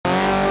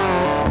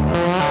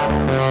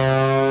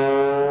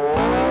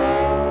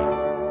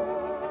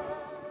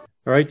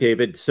All right,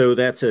 David. So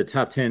that's a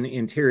top 10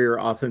 interior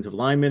offensive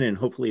lineman, and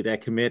hopefully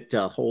that commit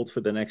holds for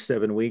the next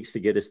 7 weeks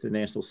to get us to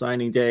National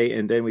Signing Day.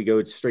 And then we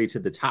go straight to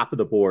the top of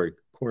the board.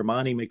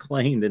 Cormani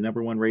McClain, the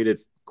 #1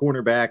 rated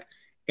cornerback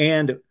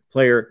and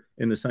player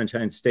in the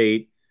Sunshine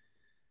State.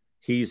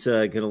 He's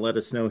going to let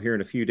us know here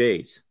in a few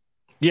days.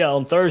 Yeah,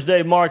 on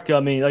Thursday, Mark,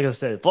 I mean, like I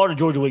said, Florida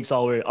Georgia week's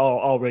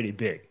already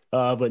big.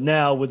 But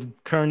now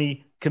with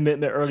Kearney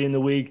commitment early in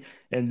the week,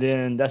 and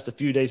then that's a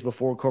few days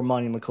before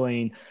Cormani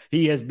McClain,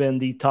 he has been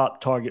the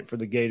top target for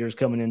the Gators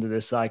coming into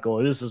this cycle.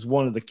 This is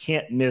one of the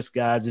can't-miss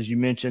guys, as you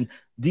mentioned,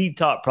 the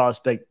top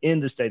prospect in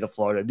the state of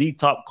Florida, the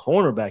top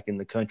cornerback in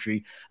the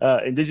country.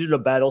 And these are the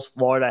battles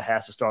Florida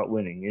has to start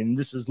winning. And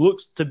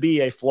looks to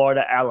be a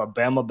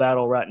Florida-Alabama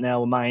battle right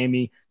now with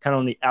Miami kind of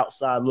on the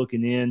outside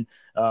looking in.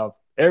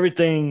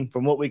 Everything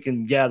from what we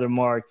can gather,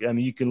 Mark, I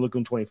mean, you can look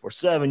on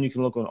 24/7, you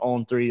can look on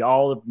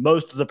On3,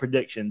 most of the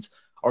predictions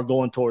are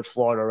going towards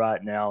Florida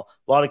right now.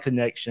 A lot of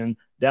connection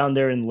down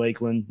there in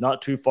Lakeland,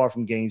 not too far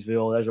from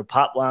Gainesville. There's a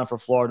pipeline for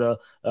Florida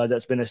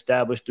that's been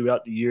established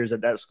throughout the years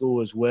at that school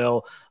as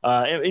well.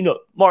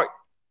 Mark,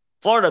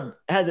 Florida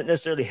hasn't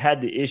necessarily had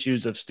the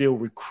issues of still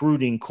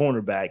recruiting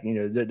cornerback.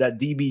 That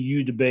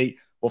DBU debate.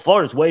 Well,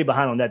 Florida's way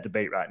behind on that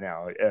debate right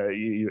now.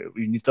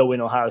 You throw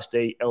in Ohio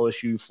State,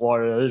 LSU,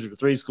 Florida. Those are the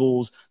three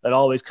schools that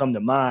always come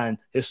to mind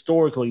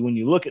historically when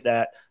you look at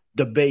that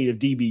debate of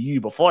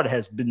DBU. But Florida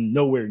has been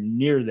nowhere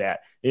near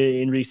that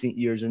in recent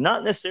years, and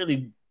not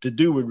necessarily to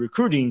do with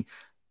recruiting.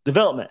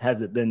 Development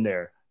hasn't been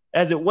there.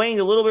 Has it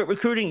waned a little bit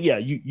recruiting? Yeah,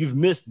 you've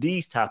missed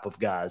these type of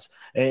guys,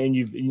 and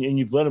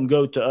you've let them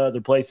go to other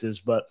places.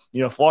 But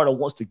Florida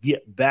wants to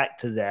get back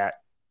to that.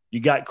 You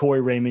got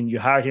Corey Raymond. You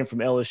hired him from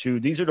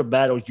LSU. These are the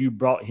battles you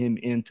brought him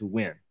in to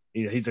win.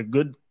 He's a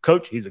good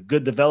coach. He's a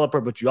good developer,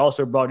 but you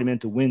also brought him in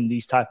to win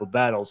these type of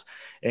battles.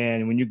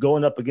 And when you're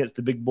going up against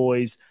the big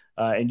boys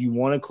and you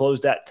want to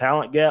close that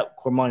talent gap,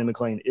 Cormani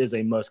McClain is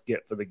a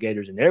must-get for the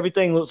Gators. And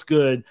everything looks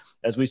good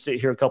as we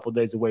sit here a couple of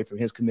days away from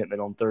his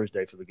commitment on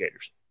Thursday for the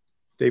Gators.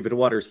 David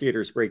Waters,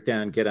 Gators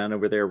Breakdown. Get on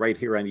over there right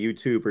here on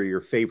YouTube or your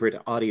favorite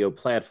audio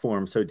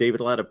platform. So, David,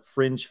 a lot of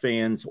fringe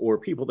fans or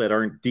people that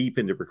aren't deep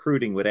into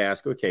recruiting would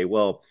ask, okay,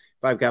 well,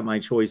 if I've got my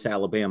choice,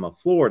 Alabama,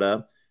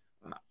 Florida,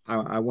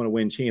 I want to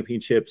win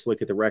championships,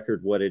 look at the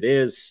record, what it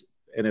is,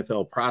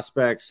 NFL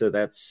prospects. So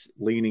that's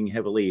leaning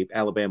heavily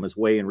Alabama's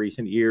way in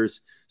recent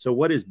years. So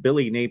what is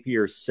Billy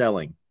Napier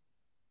selling?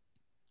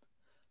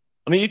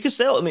 I mean, you can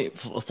sell. I mean,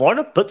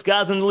 Florida puts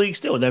guys in the league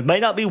still. They may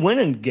not be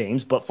winning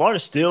games, but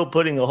Florida's still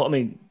putting I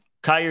mean,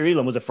 Kyer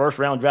Elam was a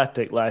first-round draft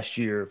pick last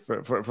year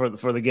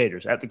for the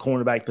Gators at the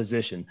cornerback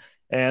position.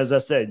 And as I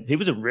said, he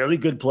was a really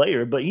good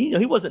player, but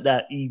he wasn't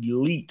that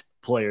elite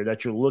player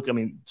that you're looking. I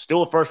mean,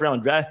 still a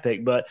first-round draft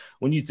pick, but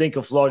when you think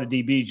of Florida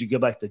DBs, you go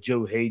back to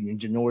Joe Hayden and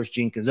Janoris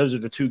Jenkins. Those are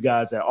the two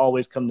guys that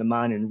always come to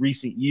mind in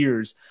recent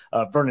years.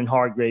 Vernon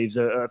Hargraves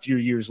a few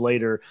years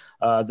later.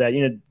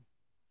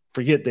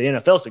 Forget the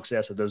NFL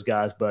success of those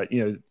guys, but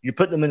you're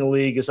putting them in the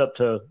league. It's up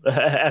to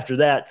after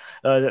that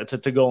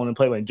to go on and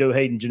play with. Joe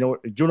Hayden,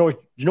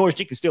 Janoris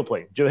Jenkins still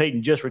playing. Joe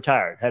Hayden just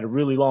retired, had a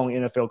really long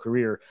NFL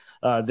career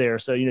there.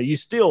 So you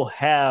still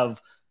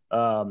have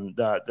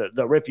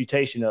the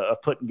reputation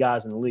of putting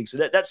guys in the league. So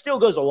that still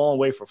goes a long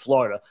way for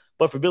Florida.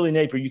 But for Billy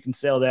Napier, you can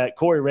sell that.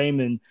 Corey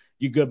Raymond,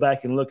 you go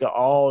back and look at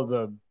all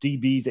the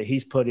DBs that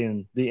he's put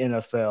in the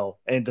NFL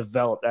and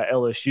developed at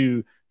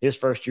LSU. His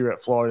first year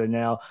at Florida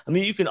now. I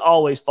mean, you can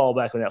always fall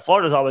back on that.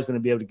 Florida's always going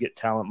to be able to get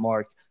talent,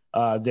 Mark,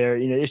 there.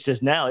 It's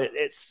just now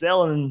it's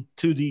selling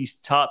to these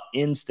top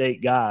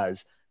in-state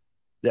guys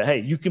that,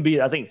 hey, you can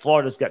be – I think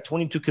Florida's got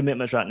 22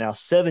 commitments right now.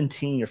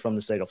 17 are from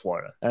the state of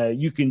Florida.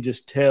 You can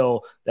just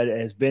tell that it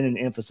has been an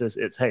emphasis.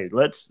 It's, hey,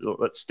 let's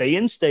stay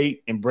in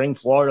state and bring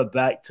Florida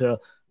back to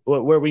 –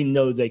 where we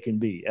know they can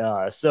be.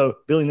 So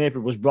Billy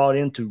Napier was brought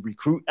in to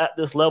recruit at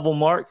this level,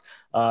 Mark,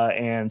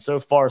 and so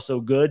far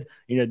so good.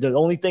 The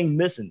only thing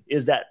missing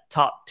is that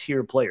top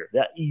tier player,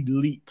 that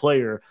elite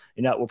player,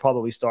 and that will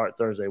probably start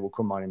Thursday with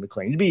Cormani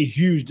McClain. It'd be a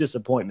huge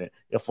disappointment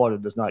if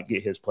Florida does not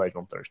get his pledge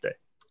on Thursday.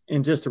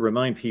 And just to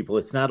remind people,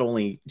 it's not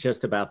only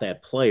just about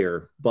that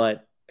player,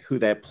 but who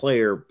that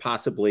player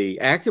possibly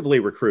actively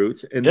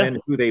recruits, and then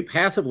who they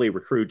passively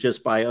recruit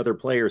just by other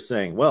players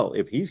saying, well,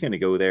 if he's going to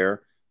go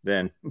there,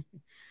 then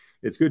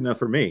it's good enough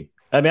for me.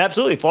 I mean,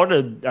 absolutely.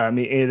 Florida, I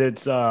mean,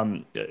 it's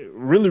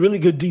really, really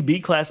good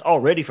DB class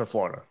already for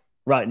Florida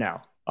right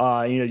now.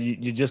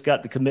 You just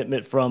got the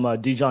commitment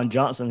from Dijon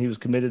Johnson. He was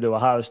committed to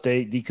Ohio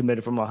State,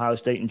 decommitted from Ohio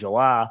State in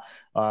July.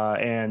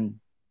 And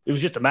it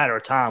was just a matter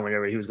of time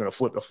whenever he was going to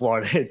flip to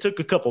Florida. It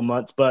took a couple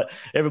months, but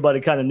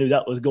everybody kind of knew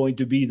that was going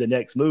to be the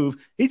next move.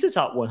 He's a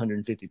top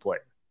 150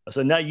 player.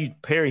 So now you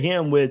pair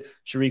him with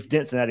Sharif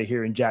Denson out of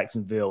here in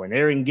Jacksonville and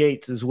Aaron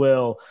Gates as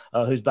well,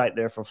 who's back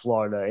there for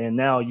Florida. And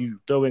now you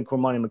throw in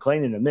Cormani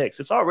McClain in the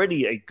mix. It's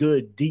already a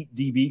good, deep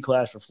DB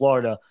class for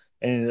Florida,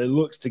 and it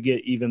looks to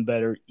get even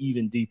better,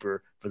 even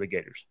deeper for the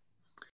Gators.